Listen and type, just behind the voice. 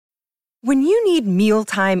When you need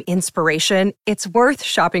mealtime inspiration, it's worth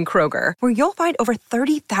shopping Kroger, where you'll find over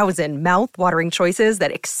 30,000 mouth-watering choices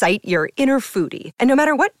that excite your inner foodie. And no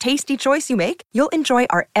matter what tasty choice you make, you'll enjoy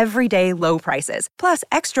our everyday low prices, plus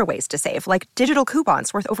extra ways to save, like digital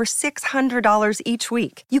coupons worth over $600 each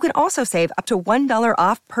week. You can also save up to $1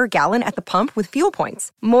 off per gallon at the pump with fuel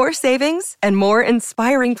points. More savings and more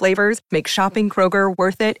inspiring flavors make shopping Kroger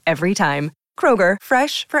worth it every time. Kroger,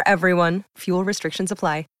 fresh for everyone. Fuel restrictions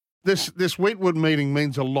apply. This Wheatwood meeting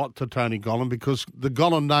means a lot to Tony Gollan because the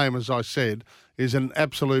Gollan name, as I said, is an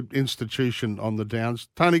absolute institution on the Downs.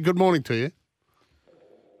 Tony, good morning to you.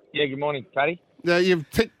 Yeah, good morning, Paddy. You've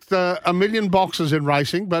ticked a million boxes in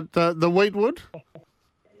racing, but the Wheatwood?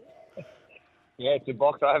 Yeah, it's a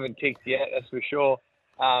box I haven't ticked yet, that's for sure.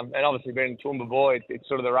 And obviously being a Toowoomba boy, it's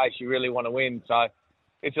sort of the race you really want to win. So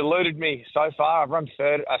it's eluded me so far. I've run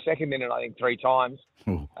second in it, I think, 3 times.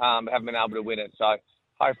 Haven't been able to win it. So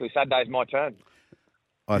hopefully Saturday's my turn.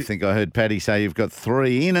 I think I heard Paddy say you've got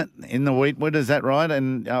 3 in it, in the Wheatwood. Is that right?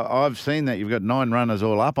 And I've seen that you've got 9 runners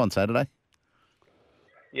all up on Saturday.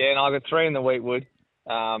 Yeah, and I've got 3 in the Wheatwood.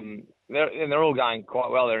 They're all going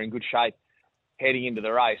quite well. They're in good shape heading into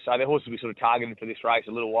the race. So the horses we sort of targeted for this race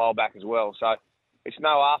a little while back as well. So it's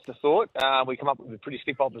no afterthought. We come up with a pretty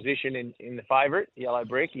stiff opposition in the favourite, Yellow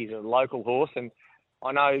Brick. He's a local horse, and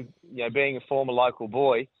I know, being a former local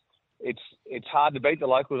boy, it's hard to beat the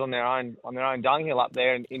locals on their own dunghill up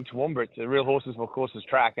there in Toowoomba. It's a real horses for courses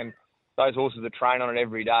track, and those horses that train on it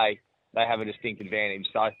every day, they have a distinct advantage.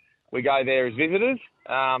 So we go there as visitors,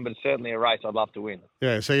 but it's certainly a race I'd love to win.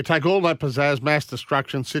 Yeah, so you take all that pizzazz, mass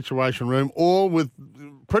destruction, situation room, all with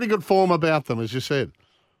pretty good form about them, as you said.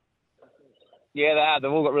 Yeah, they have.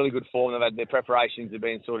 They've all got really good form. Their preparations have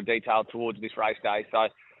been sort of detailed towards this race day. So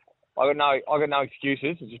I got no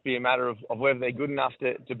excuses. It'll just be a matter of whether they're good enough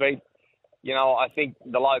to beat. I think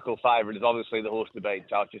the local favourite is obviously the horse to beat.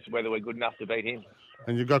 So it's just whether we're good enough to beat him.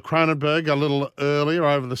 And you've got Cronenberg a little earlier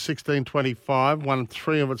over the 16.25, won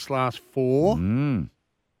 3 of its last 4.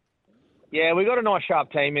 Yeah, we got a nice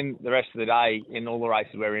sharp team in the rest of the day in all the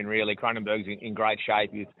races we're in, really. Cronenberg's in great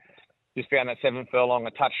shape. He's just found that 7 furlong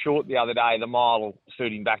a touch short the other day. The mile will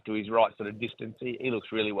suit him back to his right sort of distance. He looks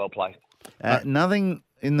really well placed. Nothing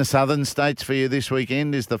in the southern states for you this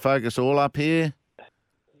weekend? Is the focus all up here?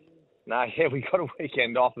 No, yeah, we got a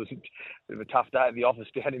weekend off. It was a bit of a tough day at the office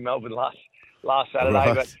down in Melbourne last Saturday,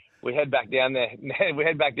 Right. but we head back down there. We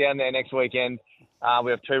head back down there next weekend.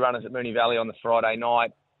 We have 2 runners at Moonee Valley on the Friday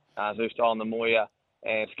night, Zoostyle in the Moya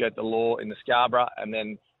and Skirt the Law in the Scarborough, and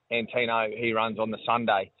then Antino, he runs on the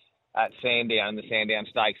Sunday at Sandown, the Sandown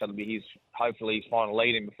Stakes. That'll be hopefully his final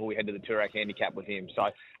lead-in before we head to the Toorak Handicap with him. So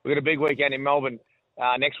we've got a big weekend in Melbourne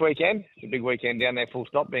next weekend. It's a big weekend down there, full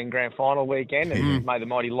stop, being grand final weekend. And may the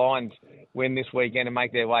Mighty Lions win this weekend and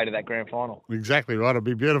make their way to that grand final. Exactly right. It'll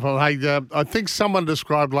be beautiful. Hey, I think someone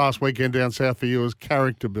described last weekend down south for you as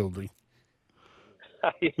character building.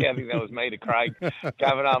 Yeah, I think that was me to Craig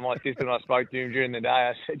Kavanagh, my assistant. I spoke to him during the day.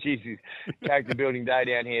 I said, "Jesus, character building day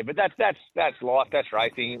down here." But that's life. That's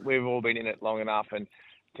racing. We've all been in it long enough, and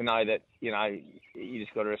to know that you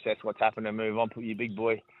just got to assess what's happened and move on. Put your big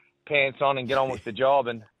boy pants on and get on with the job.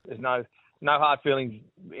 And there's no hard feelings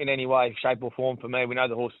in any way, shape or form for me. We know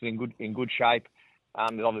the horse is in good shape.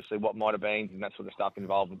 There's obviously what might have been and that sort of stuff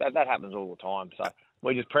involved. But that happens all the time. So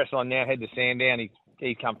we just press on now, head to Sandown.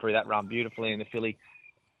 He's come through that run beautifully, and the filly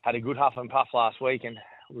had a good huff and puff last week, and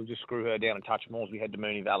we'll just screw her down a touch more as we head to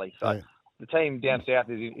Moonee Valley. So the team down south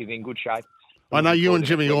is in good shape. I know you and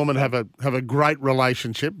Jimmy Orman have a great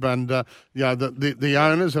relationship, and the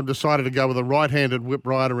owners have decided to go with a right-handed whip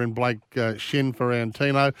rider in Blake Shin for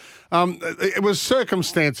Antino. It was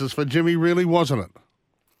circumstances for Jimmy, really, wasn't it?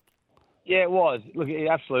 Yeah, it was. Look, it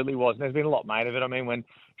absolutely was. And there's been a lot made of it. I mean, when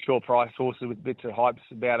short price horses with bits of hypes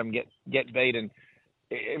about them get beat, and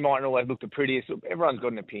it mightn't always look the prettiest. Everyone's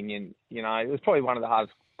got an opinion. It was probably one of the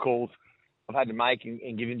hardest calls I've had to make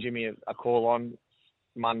in giving Jimmy a call on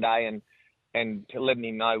Monday and letting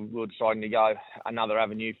him know we were deciding to go another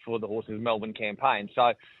avenue for the horse's Melbourne campaign.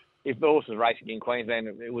 So if the horse was racing in Queensland,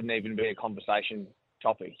 it wouldn't even be a conversation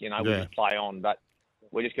topic. We just play on. But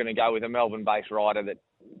we're just going to go with a Melbourne-based rider that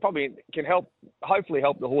probably can hopefully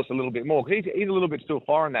help the horse a little bit more, because he's a little bit still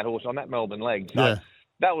foreign, that horse, on that Melbourne leg. So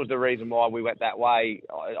that was the reason why we went that way.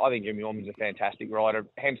 I think Jimmy Orman's a fantastic rider,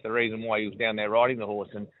 hence the reason why he was down there riding the horse.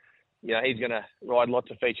 And he's going to ride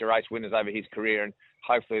lots of feature race winners over his career, and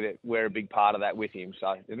hopefully that we're a big part of that with him.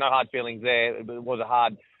 So there's no hard feelings there. It was a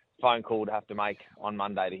hard phone call to have to make on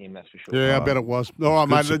Monday to him, that's for sure. Yeah, I bet it was. All right,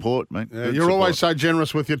 Good mate. support, mate. Yeah, Good you're support. always so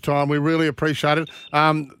generous with your time. We really appreciate it.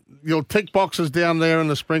 You'll tick boxes down there in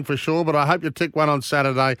the spring for sure, but I hope you tick one on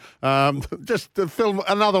Saturday. Just to fill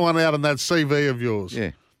another one out in that CV of yours.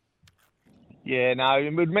 Yeah. Yeah, no,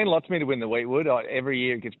 it would mean a lot to me to win the Wheatwood. Every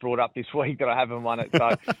year it gets brought up this week that I haven't won it,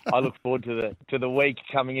 so I look forward to the week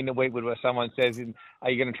coming into Wheatwood where someone says,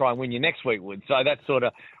 "Are you going to try and win your next Wheatwood?" So that's sort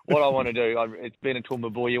of what I want to do. It's been a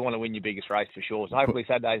Toowoomba boy. You want to win your biggest race for sure. So hopefully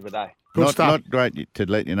Saturday's the day. Good stuff. Not great to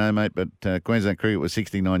let you know, mate, but Queensland cricket was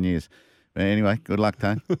 69 years. But anyway, good luck,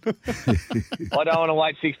 Tone. I don't want to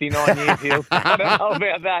wait 69 years, Hill. I don't know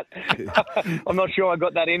about that. I'm not sure I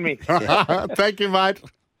got that in me. Thank you, mate.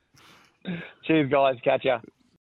 Cheers, guys. Catch ya.